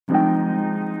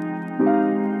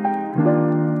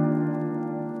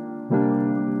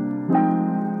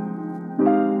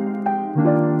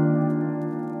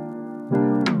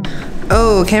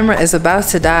Google camera is about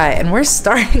to die and we're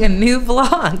starting a new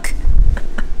vlog.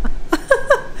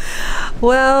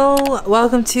 Well,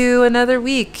 welcome to another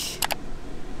week.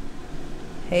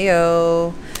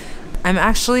 Heyo. I'm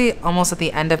actually almost at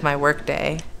the end of my work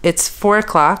day. It's 4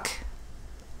 o'clock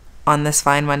on this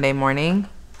fine Monday morning.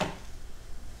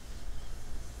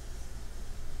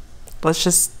 Let's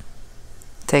just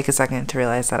take a second to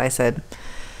realize that I said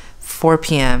 4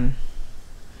 p.m.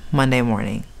 Monday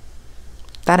morning.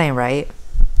 That ain't right.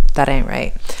 That ain't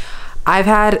right. I've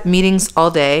had meetings all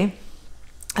day,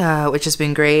 which has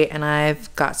been great, and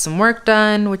I've got some work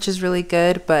done, which is really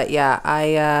good. But yeah,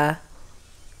 I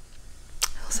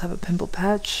also have a pimple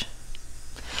patch,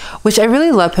 which I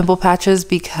really love pimple patches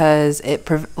because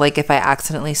like if I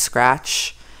accidentally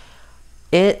scratch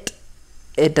it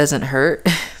doesn't hurt.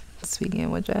 Speaking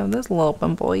of which, I have this little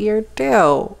pimple here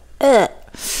too. Ugh.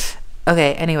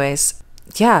 Okay, anyways,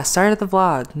 yeah, started the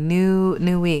vlog.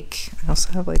 New week. I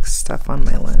also have like stuff on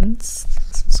my lens.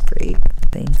 This is great.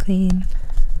 Staying clean.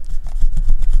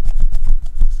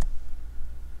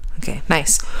 Okay,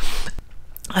 nice.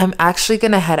 I'm actually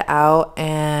gonna head out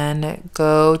and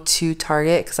go to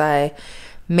Target because I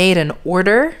made an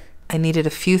order. I needed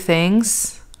a few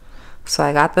things, so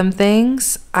I got them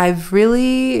things. I've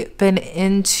really been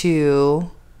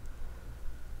into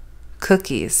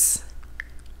cookies.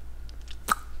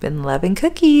 Been loving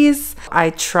cookies. I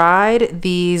tried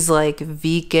these like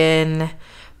vegan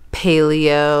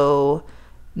paleo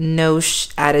no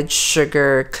added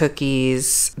sugar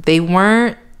cookies. They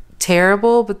weren't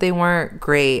terrible, but they weren't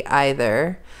great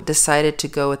either. Decided to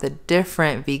go with a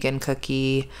different vegan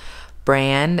cookie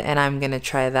brand, and I'm gonna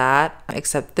try that.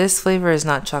 Except this flavor is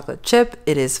not chocolate chip,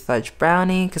 it is fudge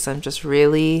brownie, because I'm just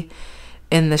really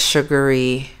in the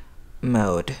sugary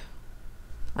mode.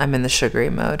 I'm in the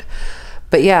sugary mode.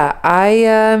 But yeah, I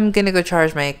am gonna go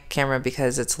charge my camera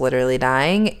because it's literally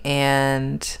dying,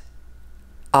 and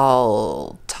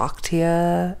I'll talk to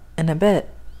you in a bit.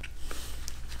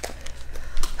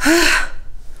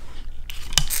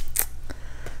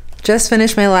 Just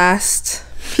finished my last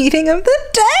meeting of the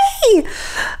day.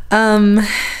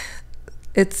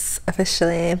 It's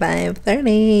officially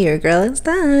 5:30. Your girl is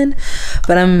done,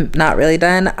 but I'm not really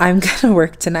done. I'm gonna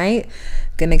work tonight.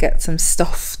 Gonna get some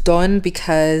stuff done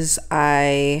because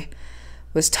I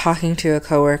was talking to a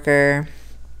coworker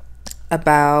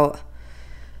about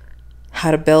how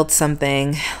to build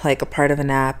something like a part of an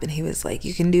app, and he was like,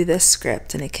 you can do this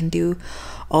script and it can do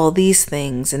all these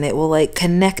things and it will like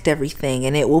connect everything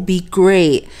and it will be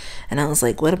great. And I was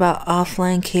like, what about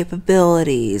offline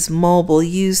capabilities, mobile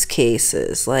use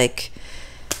cases? Like,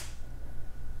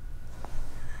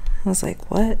 I was like,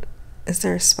 what? Is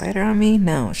there a spider on me?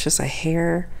 No, it's just a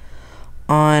hair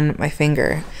on my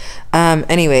finger.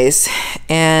 Anyways,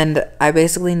 and I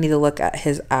basically need to look at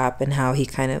his app and how he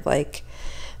kind of like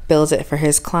builds it for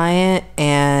his client,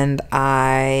 and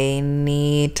I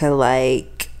need to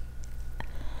like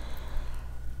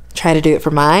try to do it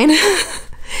for mine.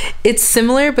 It's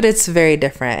similar, but it's very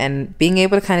different, and being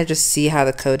able to kind of just see how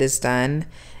the code is done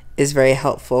is very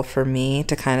helpful for me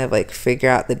to kind of like figure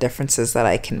out the differences that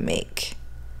I can make.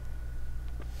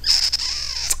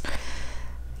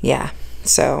 Yeah,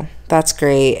 so that's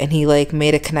great. And he like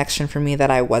made a connection for me that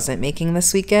I wasn't making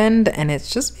this weekend, and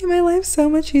it's just made my life so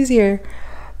much easier.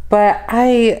 But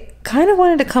I kind of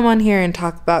wanted to come on here and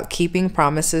talk about keeping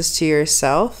promises to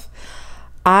yourself.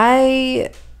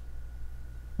 I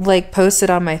like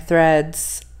posted on my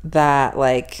threads that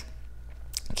like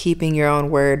keeping your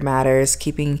own word matters,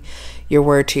 keeping your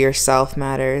word to yourself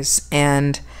matters.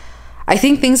 And I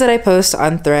think things that I post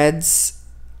on threads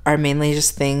are mainly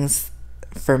just things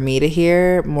for me to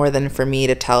hear more than for me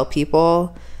to tell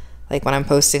people. Like when I'm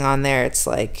posting on there, it's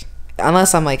like,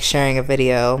 unless I'm like sharing a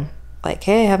video, like,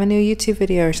 hey, I have a new YouTube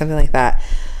video or something like that,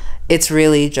 it's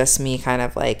really just me kind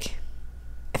of like,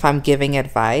 if I'm giving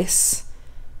advice,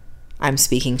 I'm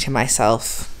speaking to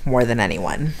myself more than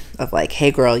anyone of like,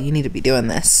 hey girl, you need to be doing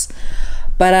this.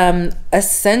 But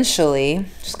essentially,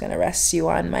 just gonna rest you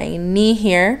on my knee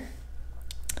here.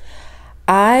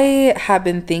 I have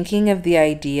been thinking of the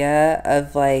idea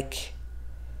of like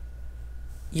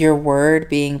your word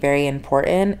being very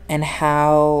important, and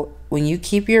how when you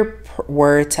keep your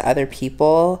word to other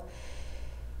people,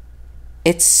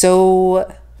 it's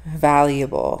so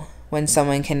valuable when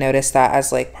someone can notice that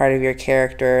as like part of your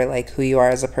character, like who you are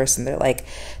as a person. They're like,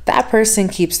 that person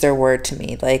keeps their word to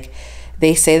me. Like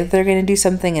they say that they're going to do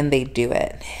something and they do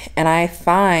it. And I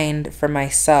find for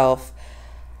myself,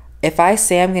 if I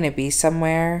say I'm going to be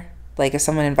somewhere, like if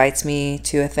someone invites me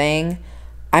to a thing,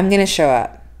 I'm going to show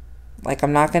up. Like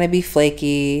I'm not going to be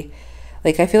flaky.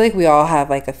 Like I feel like we all have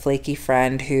like a flaky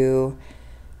friend who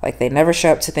Like they never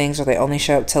show up to things, or they only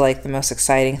show up to like the most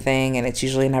exciting thing, and it's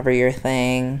usually never your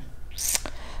thing.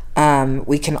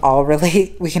 We can all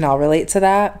relate to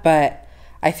that, but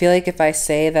I feel like if I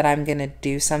say that I'm gonna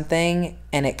do something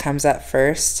and it comes up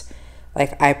first,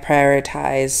 like I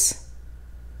prioritize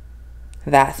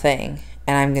that thing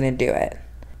and I'm gonna do it.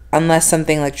 Unless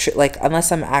something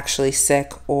unless I'm actually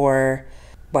sick, or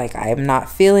like I'm not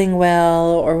feeling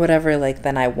well or whatever, like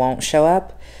then I won't show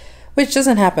up, which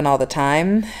doesn't happen all the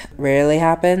time, rarely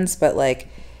happens, but like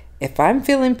if I'm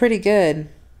feeling pretty good,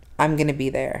 I'm gonna be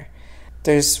there.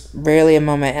 There's rarely a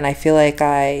moment, and I feel like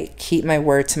I keep my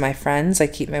word to my friends, I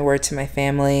keep my word to my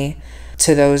family,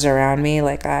 to those around me.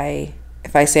 Like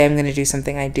if I say I'm gonna do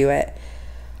something, I do it.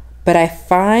 But I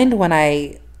find when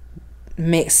I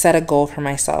set a goal for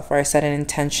myself, or I set an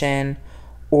intention,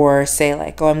 or say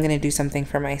like, oh, I'm gonna do something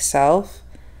for myself,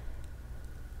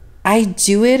 I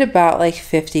do it about like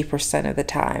 50% of the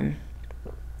time.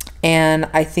 And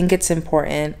I think it's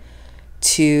important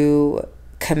to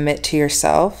commit to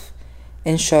yourself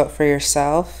and show up for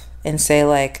yourself and say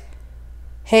like,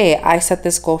 hey, I set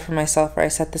this goal for myself, or I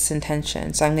set this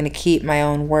intention, so I'm gonna keep my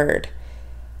own word.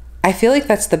 I feel like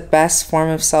that's the best form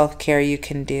of self-care you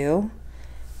can do.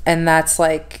 And that's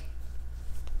like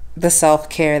the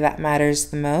self-care that matters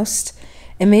the most.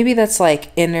 And maybe that's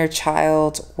like inner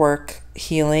child work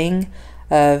healing,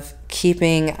 of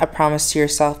keeping a promise to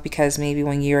yourself because maybe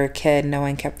when you were a kid, no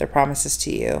one kept their promises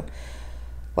to you.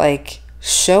 Like,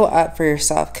 show up for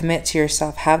yourself, commit to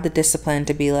yourself, have the discipline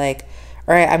to be like,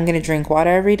 all right, I'm going to drink water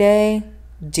every day.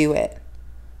 Do it.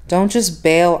 Don't just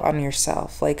bail on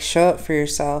yourself. Like, show up for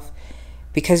yourself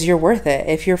because you're worth it.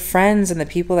 If your friends and the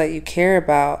people that you care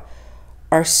about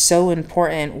are so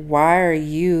important, why are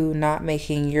you not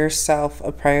making yourself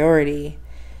a priority?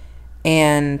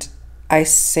 And I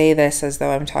say this as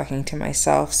though I'm talking to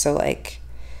myself, so like,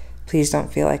 please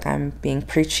don't feel like I'm being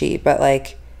preachy, but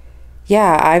like,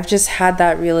 yeah, I've just had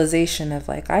that realization of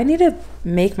like, I need to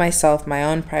make myself my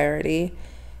own priority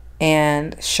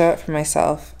and show up for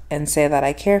myself and say that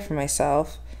I care for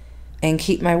myself and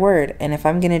keep my word. And if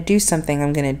I'm going to do something,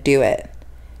 I'm going to do it.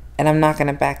 And I'm not going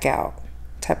to back out,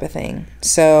 type of thing.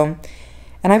 So,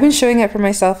 and I've been showing up for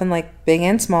myself in like big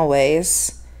and small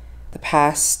ways the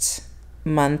past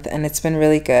month, and it's been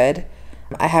really good.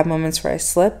 I have moments where I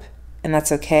slip, and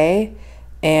that's okay.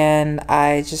 And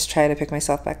I just try to pick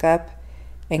myself back up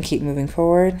and keep moving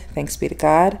forward. Thanks be to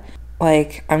God.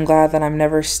 Like, I'm glad that I'm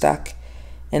never stuck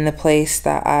in the place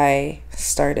that I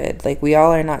started. Like, we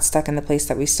all are not stuck in the place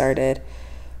that we started.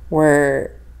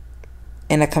 We're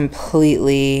in a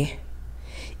completely,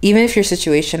 even if your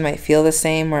situation might feel the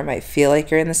same, or it might feel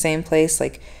like you're in the same place,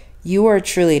 like, you are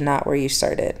truly not where you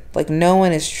started. Like, no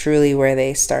one is truly where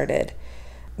they started.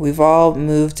 We've all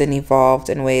moved and evolved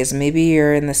in ways. Maybe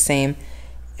you're in the same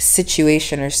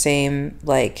situation or same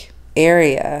like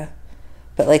area,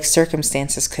 but like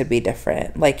circumstances could be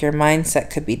different. Like your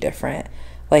mindset could be different.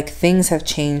 Like things have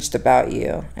changed about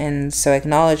you. And so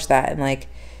acknowledge that and like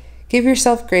give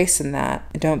yourself grace in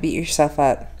that. Don't beat yourself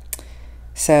up.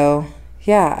 So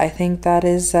yeah, I think that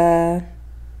is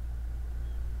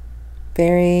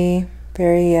very,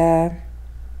 very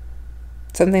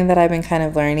something that I've been kind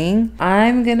of learning. I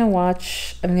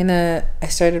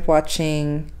started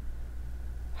watching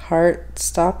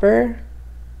Heartstopper.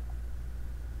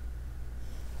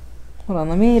 Hold on,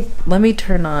 let me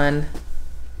turn on.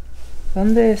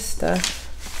 ¿Dónde está?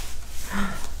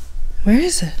 Where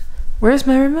is it? Where's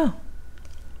my remote?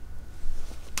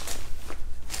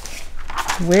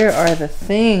 Where are the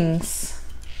things?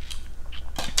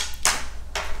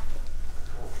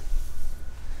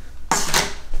 I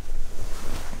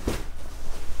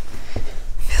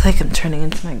feel like I'm turning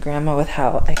into my grandma with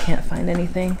how I can't find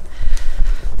anything.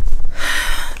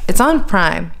 It's on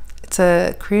Prime. It's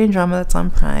a Korean drama that's on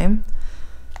Prime.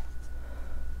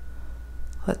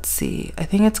 Let's see. I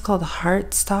think it's called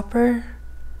Heartstopper.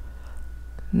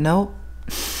 Nope.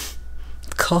 It's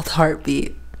called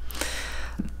Heartbeat.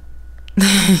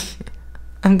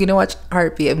 I'm gonna watch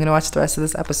Heartbeat. I'm gonna watch the rest of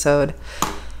this episode.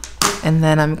 And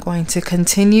then I'm going to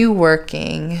continue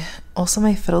working. Also,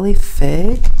 my fiddly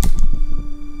fig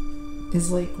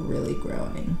is like really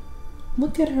growing.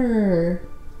 Look at her.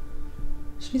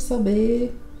 She's so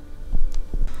big.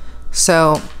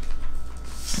 So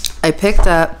I picked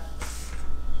up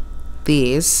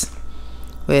these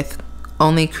with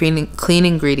only clean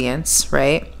ingredients,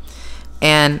 right?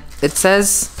 And it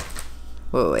says,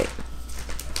 wait.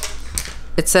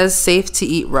 It says safe to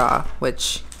eat raw,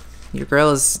 which your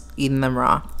girl is eating them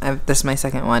raw. This is my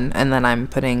second one, and then I'm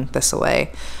putting this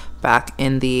away back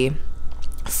in the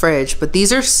fridge. But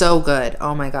these are so good.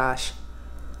 Oh my gosh.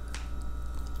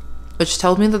 which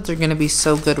tells me that they're gonna be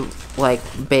so good, like,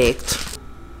 baked.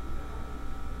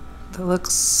 That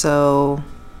looks so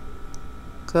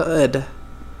good.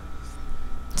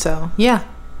 So, yeah.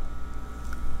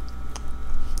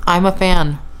 I'm a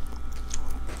fan.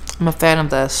 I'm a fan of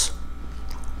this.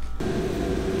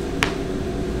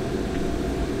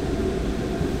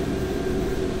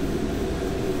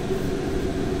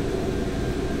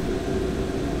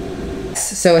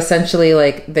 So essentially,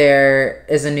 like, there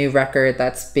is a new record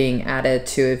that's being added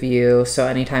to a view. So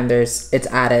anytime it's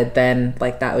added, then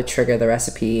like that would trigger the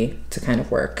recipe to kind of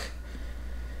work.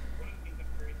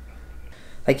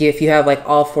 Like if you have like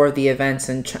all 4 of the events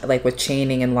and like with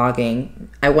chaining and logging,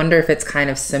 I wonder if it's kind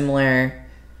of similar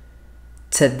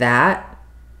to that,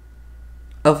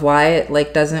 of why it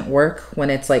like doesn't work when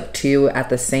it's like 2 at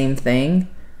the same thing.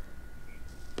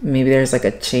 Maybe there's like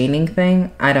a chaining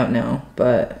thing. I don't know,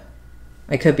 but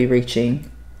I could be reaching.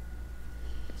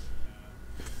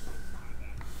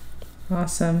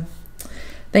 Awesome.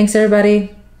 Thanks,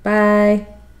 everybody. Bye.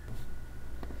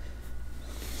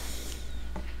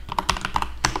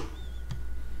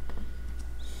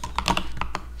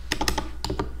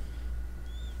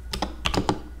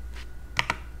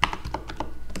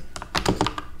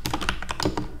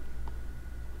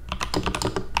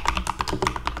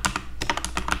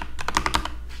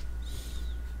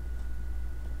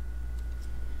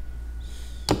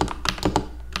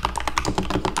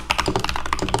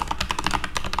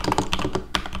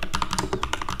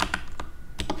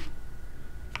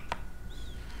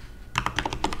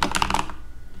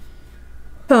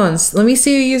 Headphones. Let me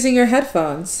see you using your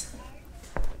headphones.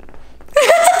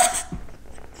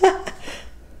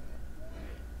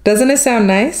 Doesn't it sound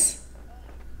nice?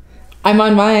 I'm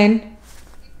on mine.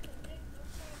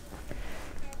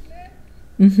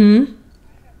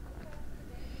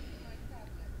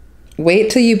 Wait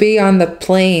till you be on the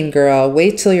plane, girl.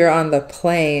 Wait till you're on the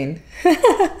plane.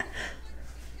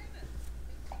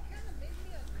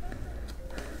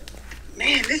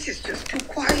 Man, this is just too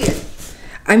quiet.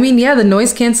 I mean, yeah, the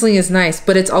noise canceling is nice,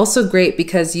 but it's also great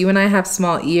because you and I have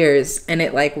small ears and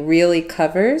it like really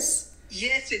covers.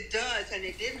 Yes, it does, and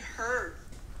it didn't hurt.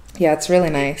 Yeah, it's really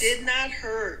nice. It did not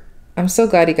hurt. I'm so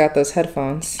glad you got those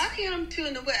headphones. I hear them too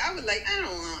in the way. I was like, I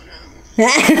don't know.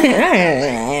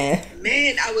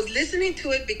 Man, I was listening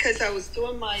to it because I was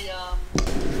doing my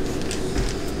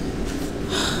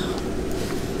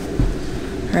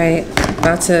Right,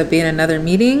 about to be in another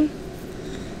meeting.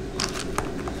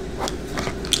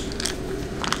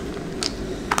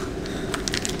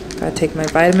 Gotta take my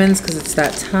vitamins because it's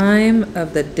that time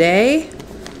of the day.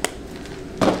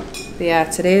 But yeah,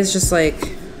 today is just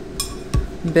like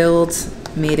build,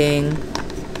 meeting,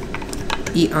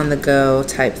 eat on the go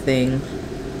type thing.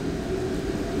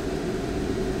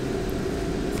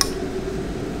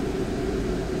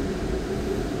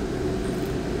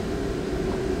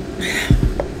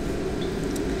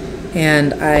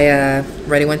 And I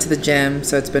already went to the gym,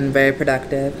 so it's been very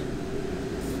productive.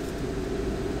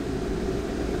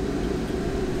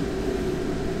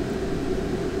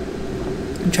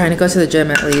 I'm trying to go to the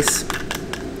gym at least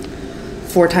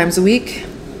 4 times a week,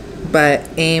 but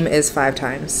aim is 5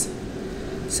 times.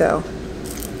 So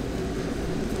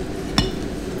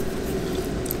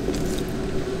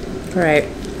all right,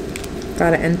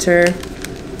 gotta enter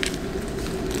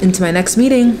into my next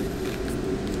meeting.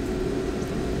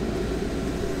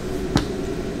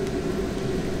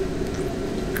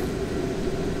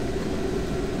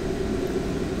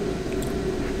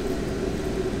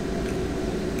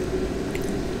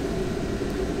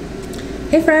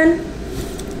 Hey friend,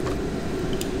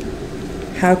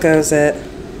 how goes it?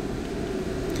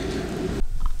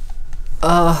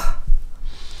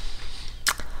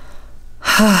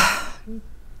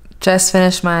 Just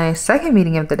finished my second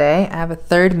meeting of the day. I have a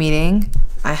third meeting.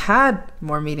 I had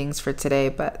more meetings for today,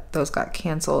 but those got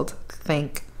canceled.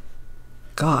 Thank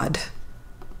God.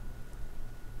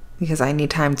 Because I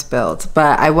need time to build.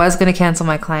 But I was going to cancel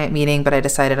my client meeting, but I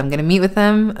decided I'm going to meet with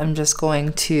them. I'm just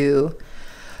going to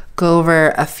go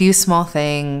over a few small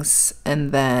things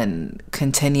and then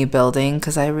continue building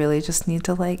because I really just need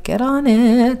to like get on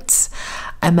it.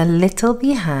 I'm a little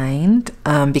behind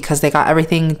because they got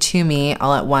everything to me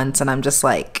all at once and I'm just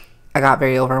like, I got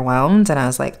very overwhelmed and I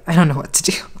was like, I don't know what to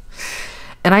do.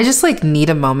 And I just like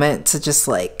need a moment to just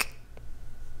like,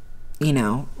 you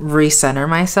know, recenter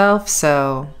myself.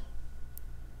 So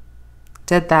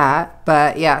did that.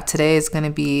 But yeah, today is going to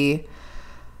be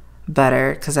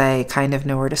better because I kind of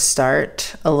know where to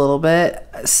start a little bit.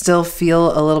 Still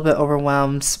feel a little bit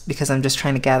overwhelmed because I'm just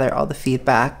trying to gather all the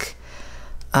feedback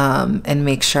and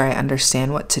make sure I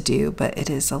understand what to do, but it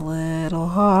is a little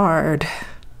hard.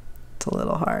 It's a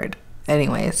little hard.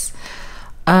 Anyways,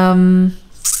 I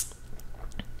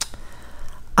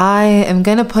am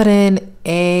gonna put in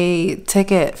a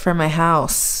ticket for my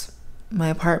house, my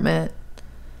apartment,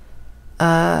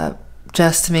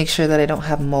 just to make sure that I don't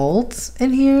have molds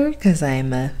in here, because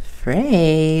I'm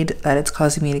afraid that it's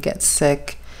causing me to get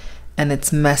sick and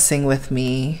it's messing with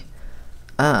me,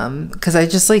 because I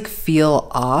just like feel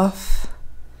off.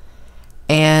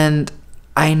 And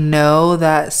I know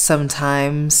that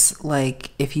sometimes,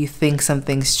 like, if you think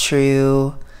something's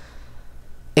true,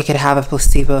 it could have a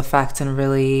placebo effect and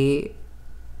really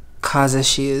cause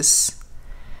issues.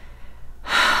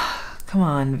 Come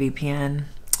on, VPN.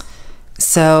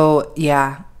 So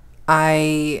yeah,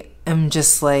 I am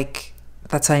just like,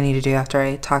 that's what I need to do after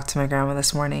I talked to my grandma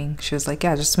this morning. She was like,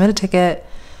 yeah, just submit a ticket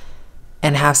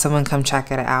and have someone come check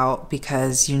it out,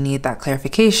 because you need that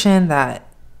clarification that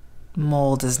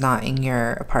mold is not in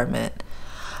your apartment.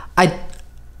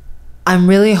 I'm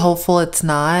really hopeful it's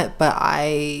not, but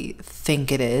I think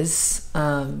it is,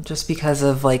 just because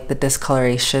of like the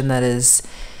discoloration that is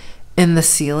in the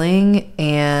ceiling.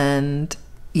 And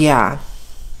yeah,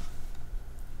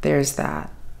 there's that.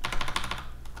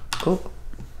 Oh,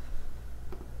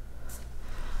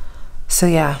 so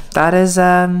yeah, that is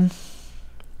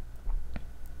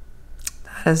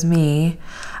me.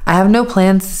 I have no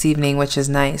plans this evening, which is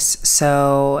nice.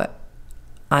 So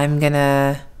I'm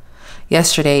gonna,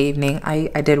 yesterday evening,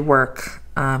 I did work.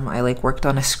 I like worked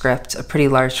on a script, a pretty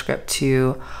large script,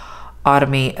 to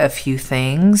automate a few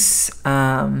things,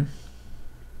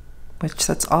 which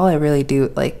that's all I really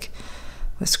do. Like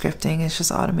with scripting, is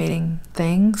just automating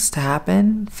things to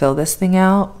happen. Fill this thing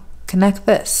out, connect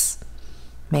this,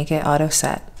 make it auto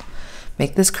set,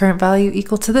 make this current value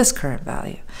equal to this current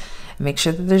value, and make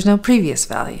sure that there's no previous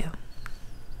value.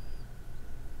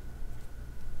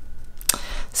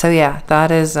 So yeah,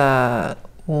 that is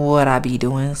what I be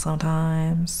doing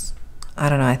sometimes. I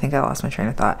don't know, I think I lost my train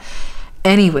of thought.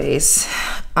 Anyways,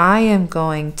 I am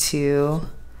going to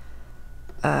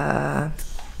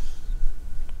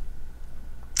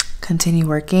continue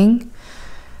working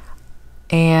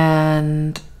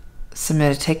and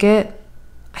submit a ticket.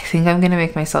 I think I'm gonna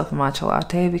make myself a matcha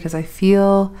latte because I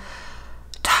feel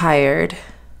tired.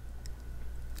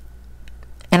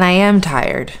 And I am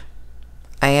tired.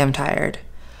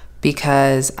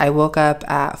 Because I woke up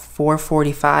at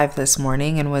 4:45 this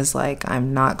morning and was like,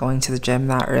 I'm not going to the gym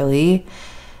that early.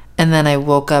 And then I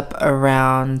woke up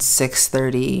around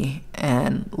 6:30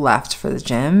 and left for the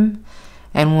gym.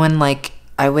 And when like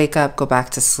I wake up, go back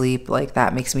to sleep, like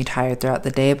that makes me tired throughout the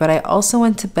day. But I also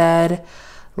went to bed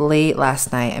late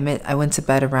last night. I went to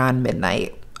bed around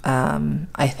midnight,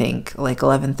 I think like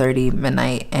 11:30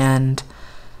 midnight. And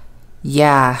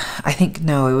yeah, I think,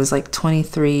 no, it was like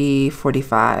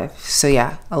 23:45. So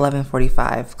yeah,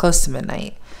 11:45, close to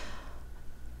midnight.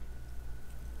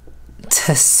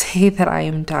 To say that I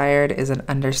am tired is an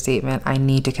understatement. I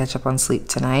need to catch up on sleep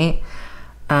tonight.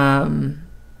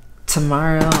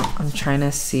 Tomorrow, I'm trying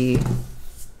to see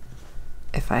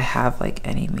if I have like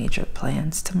any major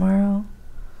plans tomorrow.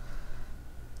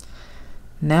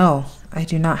 No, I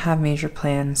do not have major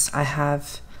plans. I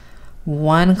have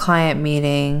one client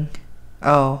meeting.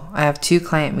 Oh, I have 2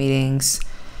 client meetings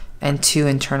and 2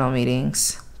 internal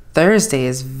meetings. Thursday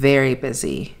is very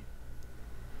busy.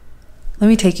 Let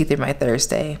me take you through my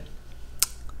Thursday.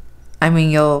 I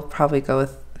mean, you'll probably go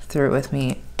through it with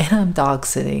me. And I'm dog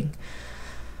sitting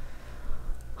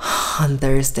on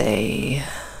Thursday.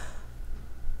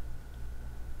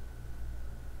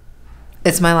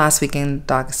 It's my last weekend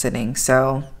dog sitting,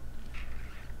 so,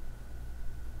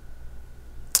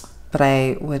 but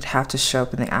I would have to show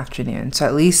up in the afternoon. So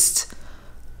at least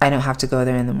I don't have to go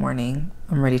there in the morning.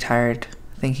 I'm already tired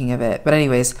thinking of it. But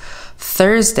anyways,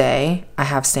 Thursday, I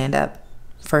have stand-up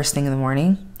first thing in the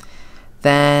morning.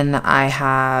 Then I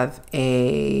have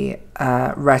a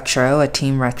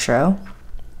team retro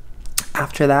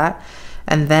after that.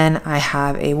 And then I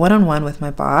have a one-on-one with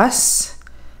my boss.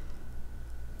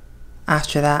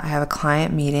 After that, I have a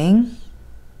client meeting.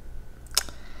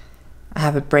 I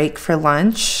have a break for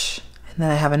lunch, and then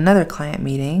I have another client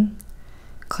meeting.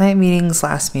 Client meetings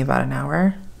last me about an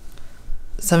hour,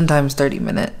 sometimes 30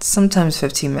 minutes, sometimes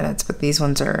 15 minutes, but these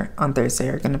ones are on Thursday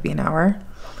are going to be an hour.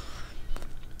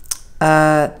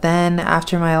 Then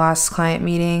after my last client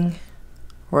meeting,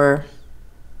 or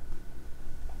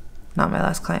not my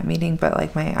last client meeting, but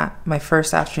like my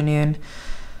first afternoon,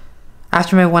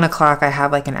 after my 1 o'clock, I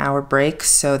have like an hour break.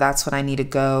 So that's when I need to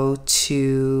go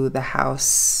to the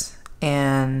house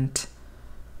and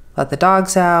let the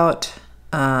dogs out.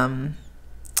 And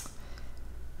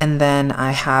then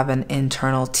I have an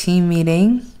internal team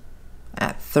meeting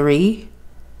at 3.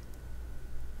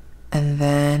 And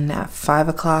then at 5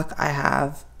 o'clock, I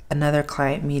have another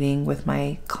client meeting with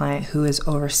my client who is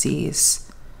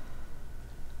overseas.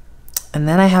 And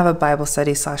then I have a Bible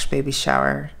study / baby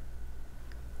shower,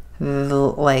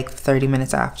 like 30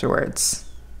 minutes afterwards.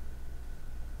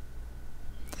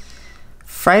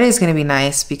 Friday's gonna be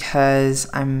nice because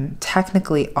I'm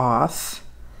technically off,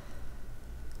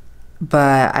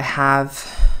 but I'm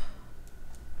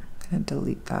gonna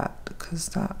delete that because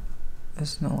that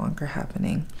is no longer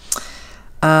happening.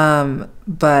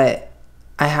 But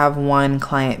I have one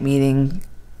client meeting.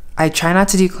 I try not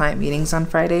to do client meetings on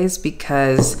Fridays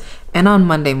and on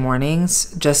Monday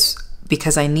mornings, just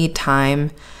because I need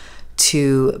time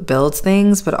to build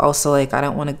things, but also like I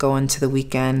don't want to go into the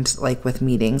weekend like with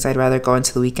meetings. I'd rather go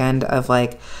into the weekend of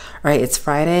like, all right, it's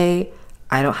Friday,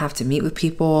 I don't have to meet with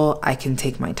people, I can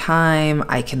take my time,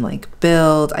 I can like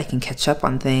build, I can catch up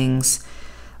on things.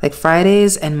 Like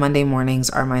Fridays and Monday mornings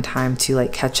are my time to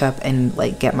like catch up and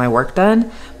like get my work done,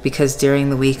 because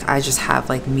during the week I just have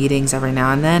like meetings every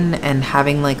now and then, and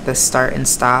having like the start and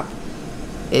stop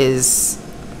is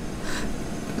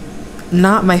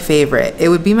not my favorite. It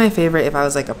would be my favorite if I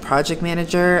was like a project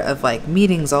manager of like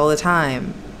meetings all the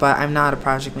time, but I'm not a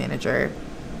project manager.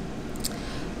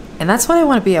 And that's what I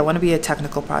want to be. I want to be a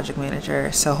technical project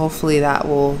manager. So hopefully that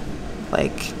will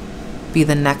like be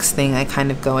the next thing I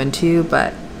kind of go into.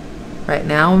 But right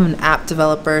now I'm an app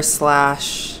developer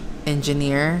 /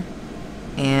 engineer.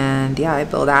 And yeah, I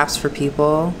build apps for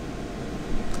people.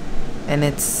 And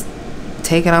it's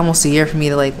taken almost a year for me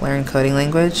to like learn coding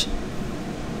language.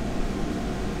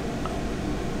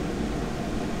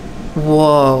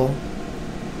 Whoa.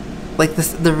 Like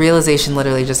the realization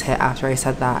literally just hit after I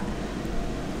said that.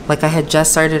 Like I had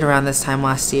just started around this time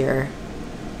last year.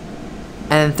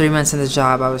 And then 3 months into the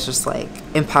job, I was just like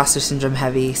imposter syndrome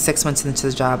heavy. 6 months into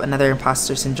the job, another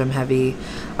imposter syndrome heavy.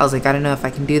 I was like, I don't know if I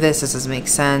can do this. This doesn't make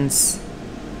sense.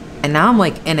 And now I'm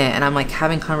like in it, and I'm like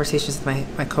having conversations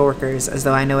with my coworkers as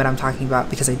though I know what I'm talking about,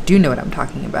 because I do know what I'm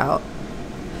talking about.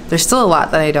 There's still a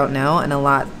lot that I don't know and a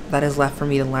lot that is left for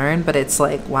me to learn, but it's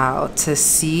like, wow, to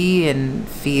see and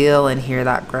feel and hear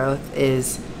that growth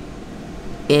is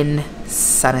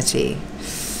insanity.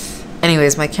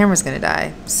 Anyways, my camera's gonna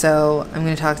die, so I'm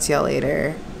gonna talk to y'all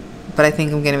later. But I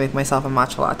think I'm gonna make myself a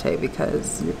matcha latte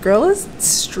because your girl is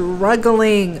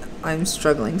struggling. I'm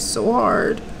struggling so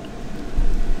hard.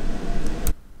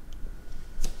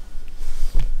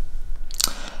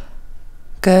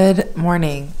 Good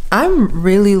morning. I'm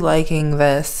really liking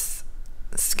this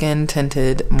skin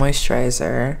tinted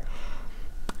moisturizer.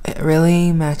 It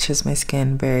really matches my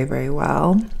skin very, very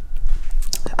well.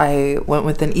 I went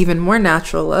with an even more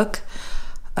natural look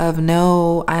of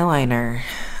no eyeliner.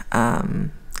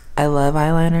 I love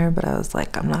eyeliner, but I was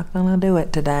like, I'm not gonna do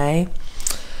it today.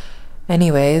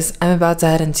 Anyways, I'm about to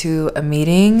head into a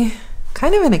meeting,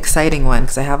 kind of an exciting one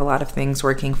because I have a lot of things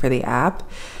working for the app.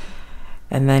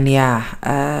 And then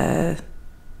yeah,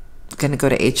 gonna go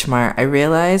to H Mart. I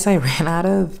realized I ran out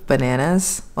of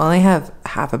bananas. I only have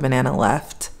half a banana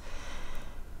left.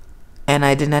 And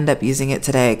I didn't end up using it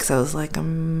today because I was like,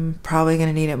 I'm probably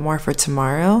gonna need it more for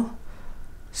tomorrow.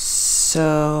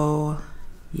 So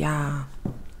yeah.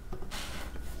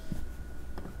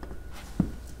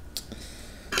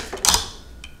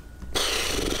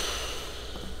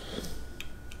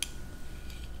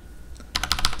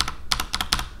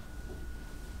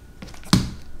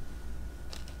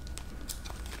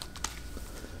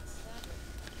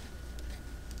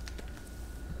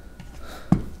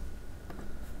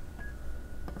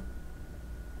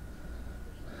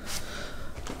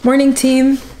 Morning,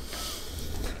 team.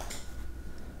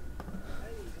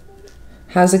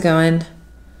 How's it going?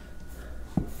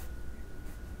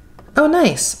 Oh,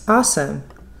 nice. Awesome.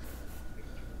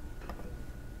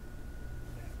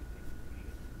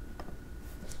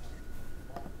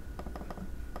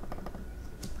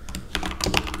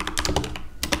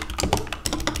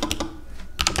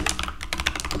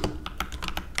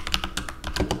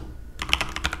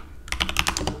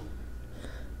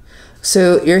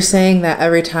 So you're saying that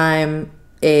every time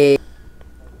a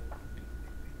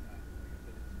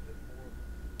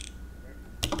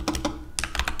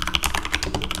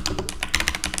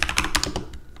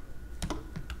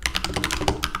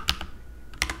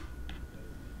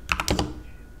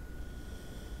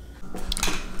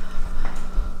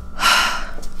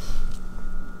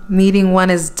meeting one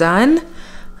is done.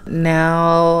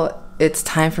 Now it's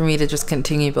time for me to just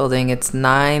continue building. It's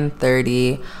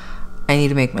 9:30. I need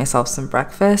to make myself some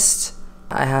breakfast.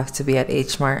 I have to be at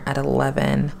H Mart at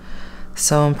 11.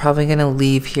 So I'm probably gonna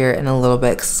leave here in a little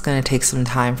bit because it's gonna take some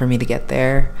time for me to get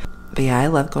there. But yeah, I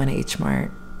love going to H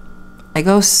Mart. I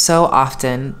go so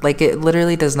often. Like, it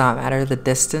literally does not matter the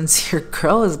distance your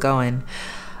girl is going.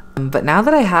 But now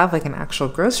that I have like an actual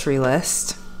grocery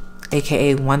list,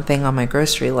 aka one thing on my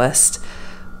grocery list,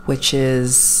 which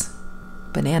is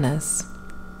bananas,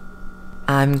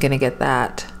 I'm gonna get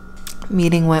that.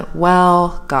 Meeting went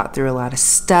well, got through a lot of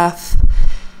stuff.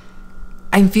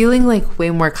 I'm feeling like way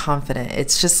more confident.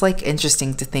 It's just like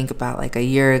interesting to think about. Like a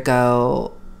year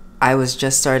ago, I was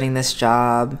just starting this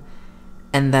job,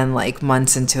 and then like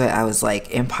months into it, I was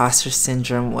like, imposter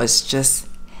syndrome was just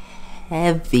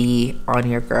heavy on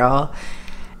your girl.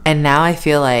 And now I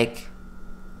feel like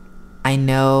I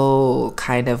know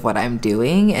kind of what I'm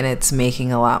doing, and it's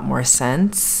making a lot more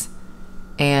sense.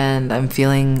 And I'm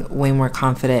feeling way more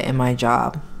confident in my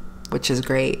job, which is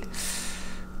great.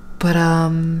 But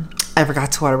I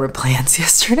forgot to water my plants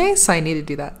yesterday, so I need to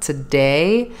do that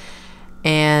today.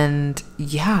 And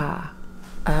yeah,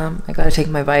 I gotta take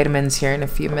my vitamins here in a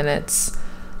few minutes.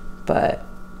 But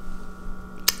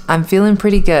I'm feeling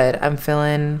pretty good. I'm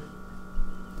feeling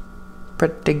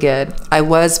pretty good. I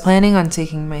was planning on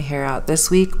taking my hair out this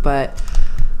week, but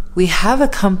we have a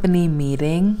company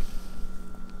meeting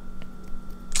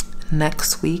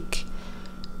next week,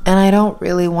 and I don't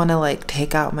really want to like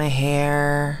take out my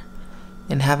hair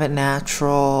and have it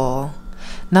natural.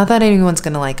 Not that anyone's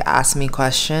gonna like ask me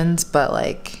questions, but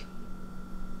like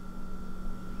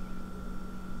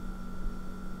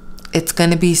it's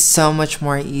gonna be so much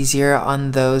more easier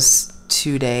on those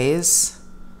 2 days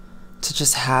to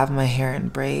just have my hair in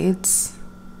braids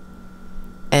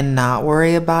and not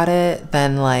worry about it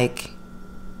than like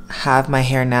have my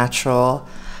hair natural,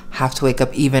 have to wake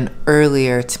up even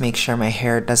earlier to make sure my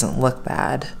hair doesn't look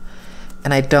bad.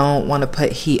 And I don't want to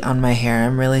put heat on my hair.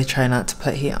 I'm really trying not to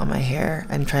put heat on my hair.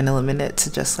 I'm trying to limit it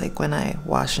to just like when I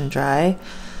wash and dry.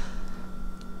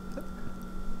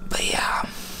 But yeah,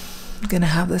 I'm gonna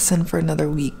have this in for another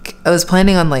week. I was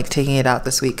planning on like taking it out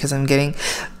this week because I'm getting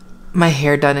my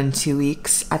hair done in 2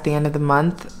 weeks at the end of the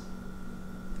month.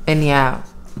 And yeah,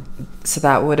 so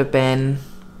that would have been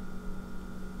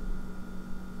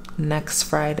next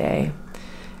Friday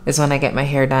is when I get my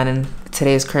hair done, and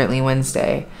today is currently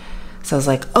Wednesday. So I was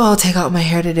like, oh, I'll take out my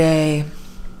hair today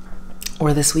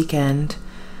or this weekend.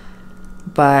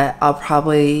 But I'll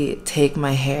probably take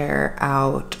my hair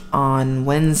out on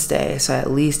Wednesday, so I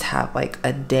at least have like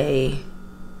a day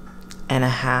and a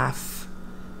half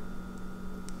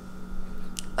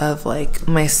of like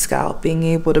my scalp being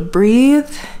able to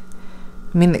breathe.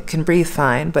 I mean, it can breathe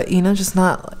fine, but you know, just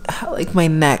not like my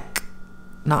neck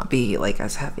not be like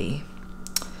as heavy.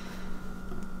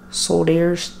 So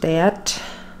there's that.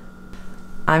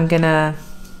 I'm gonna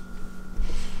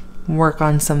work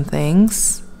on some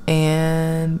things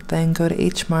and then go to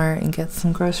H Mart and get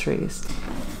some groceries.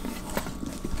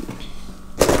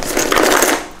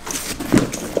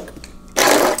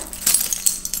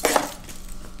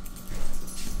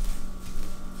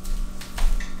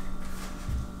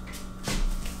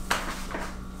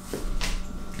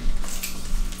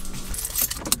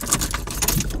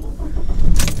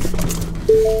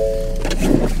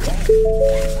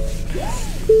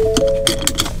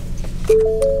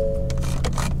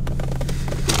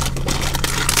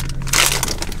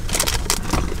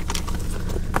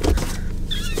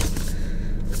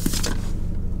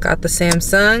 Got the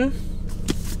Samsung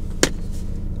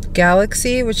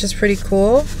Galaxy, which is pretty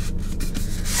cool.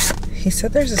 He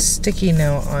said there's a sticky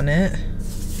note on it.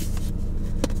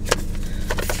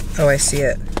 Oh, I see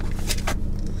it.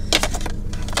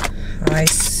 I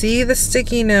see the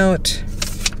sticky note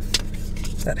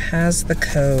that has the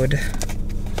code.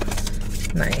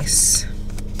 Nice.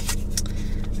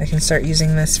 I can start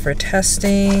using this for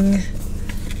testing,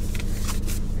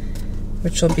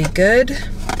 which will be good.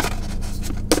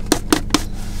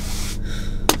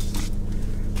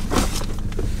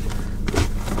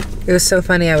 It was so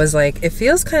funny. I was like, it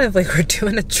feels kind of like we're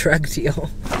doing a drug deal.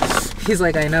 He's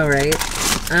like, I know, right?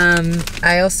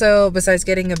 I also, besides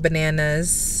getting I got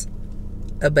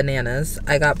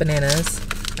bananas.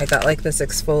 I got like this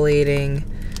exfoliating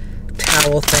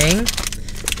towel thing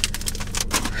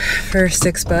for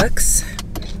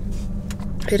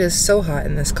 $6. It is so hot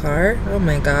in this car. Oh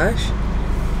my gosh.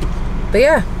 But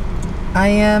yeah, I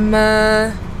am,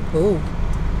 oh,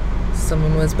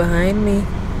 someone was behind me.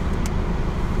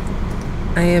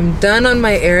 I am done on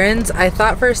my errands. I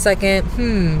thought for a second,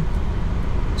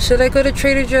 should I go to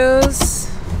Trader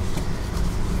Joe's?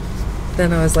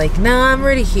 Then I was like, nah, I'm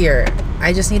already here.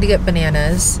 I just need to get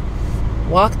bananas.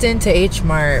 Walked into H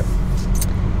Mart.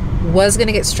 Was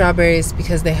gonna get strawberries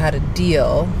because they had a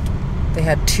deal. They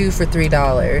had 2 for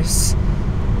 $3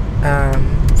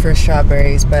 for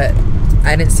strawberries, but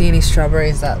I didn't see any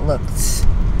strawberries that looked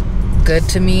good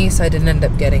to me, so I didn't end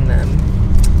up getting them.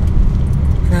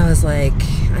 And I was like,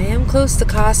 I am close to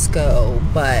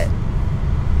Costco, but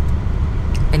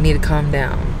I need to calm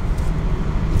down.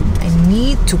 I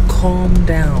need to calm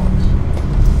down.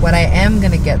 What I am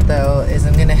gonna get though is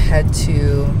I'm gonna head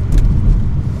to,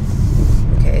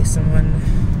 okay, someone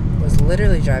was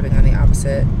literally driving on the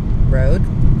opposite road.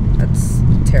 That's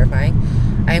terrifying.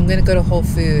 I am gonna go to Whole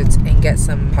Foods and get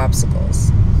some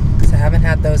popsicles because I haven't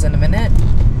had those in a minute.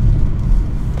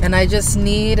 And I just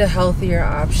need a healthier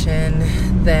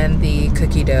option than the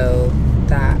cookie dough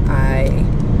that I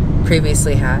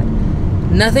previously had.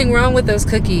 Nothing wrong with those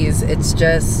cookies. It's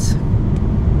just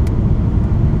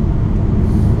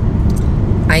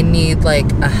I need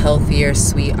like a healthier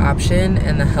sweet option,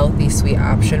 and the healthy sweet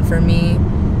option for me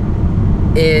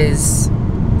is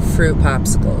fruit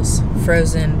popsicles.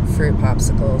 Frozen fruit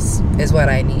popsicles is what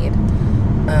I need.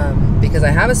 Because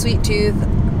I have a sweet tooth.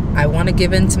 I want to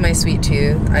give in to my sweet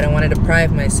tooth. I don't want to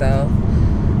deprive myself.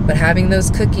 But having those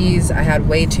cookies, I had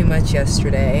way too much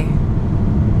yesterday.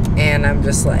 And I'm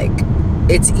just like,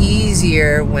 it's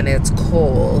easier when it's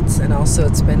cold. And also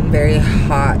it's been very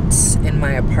hot in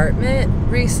my apartment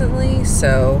recently.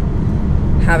 So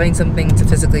having something to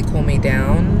physically cool me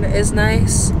down is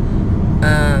nice.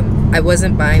 I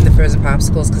wasn't buying the frozen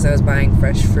popsicles because I was buying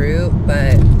fresh fruit,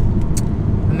 but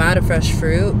I'm out of fresh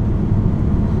fruit.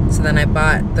 So then I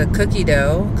bought the cookie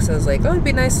dough because I was like, oh, it'd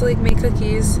be nice to like make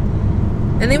cookies.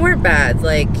 And they weren't bad.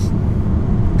 Like,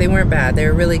 they weren't bad. They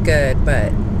were really good,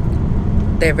 but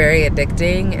they're very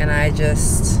addicting, and I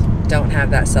just don't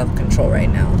have that self-control right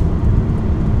now.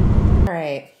 All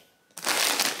right.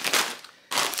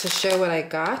 To show what I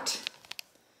got,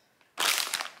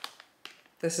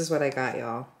 this is what I got,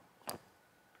 y'all.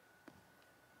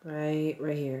 Right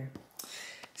here.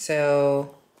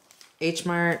 So, H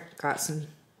Mart got some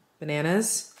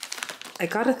bananas. I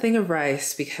got a thing of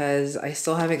rice because I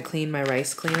still haven't cleaned my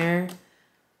rice cleaner.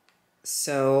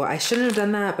 So I shouldn't have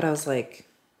done that, but I was like,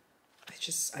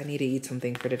 I need to eat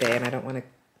something for today, and I don't want to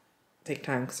take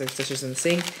time because there's dishes in the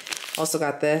sink. Also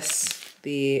got this,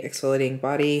 the exfoliating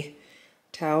body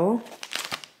towel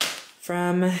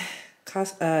from not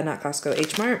Costco,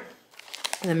 H Mart.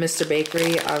 And then Mr.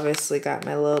 Bakery obviously got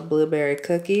my little blueberry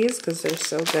cookies because they're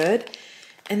so good.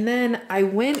 And then I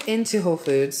went into Whole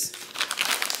Foods,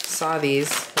 saw these,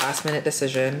 last minute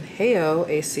decision. Heyo,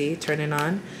 AC, turn it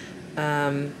on.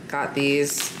 Got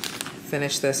these,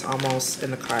 finished this almost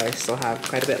in the car. I still have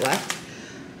quite a bit left.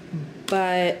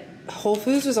 But Whole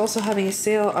Foods was also having a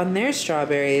sale on their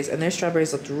strawberries, and their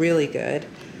strawberries looked really good.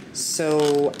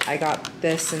 So I got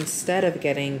this instead of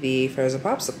getting the frozen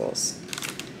popsicles.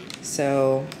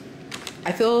 So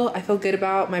I feel good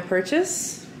about my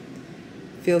purchase.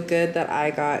 Feel good that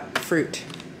I got fruit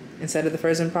instead of the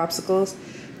frozen popsicles,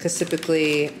 because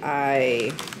typically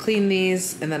I clean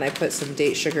these and then I put some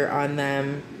date sugar on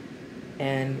them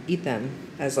and eat them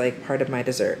as like part of my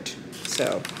dessert.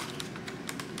 So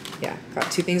yeah,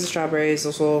 got 2 things of strawberries.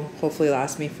 Those will hopefully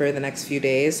last me for the next few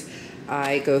days.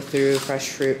 I go through fresh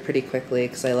fruit pretty quickly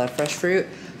because I love fresh fruit.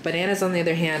 Bananas, on the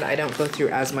other hand, I don't go through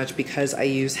as much because I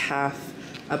use half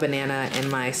a banana in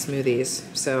my smoothies.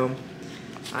 So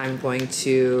I'm going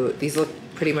to, these look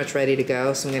pretty much ready to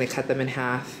go, so I'm going to cut them in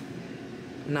half.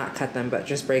 Not cut them, but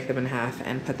just break them in half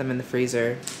and put them in the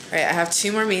freezer. All right, I have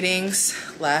 2 more meetings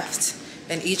left,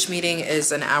 and each meeting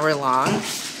is an hour long.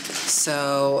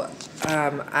 So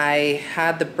I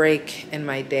had the break in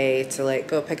my day to like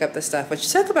go pick up the stuff,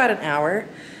 which took about an hour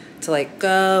to like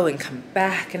go and come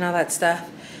back and all that stuff.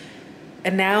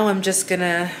 And now I'm just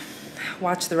gonna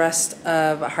watch the rest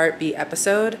of a Heartbeat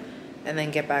episode and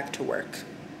then get back to work.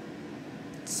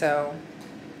 So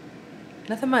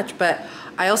nothing much, but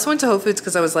I also went to Whole Foods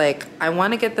because I was like, I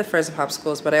want to get the frozen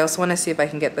popsicles, but I also want to see if I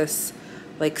can get this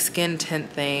like skin tint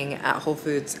thing at Whole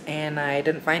Foods, and I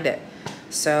didn't find it.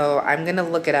 So I'm gonna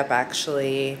look it up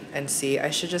actually and see. I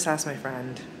should just ask my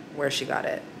friend where she got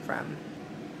it from.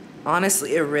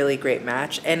 Honestly, a really great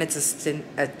match, and it's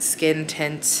a skin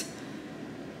tint,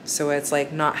 so it's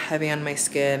like not heavy on my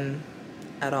skin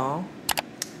at all.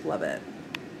 Love it.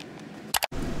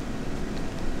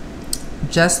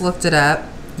 Just looked it up.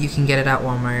 You can get it at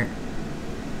Walmart.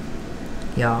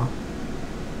 Y'all,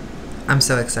 I'm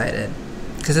so excited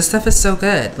because this stuff is so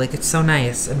good. Like, it's so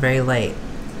nice and very light.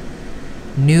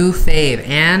 New fave,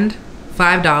 and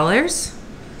 $5.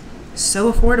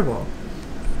 So affordable.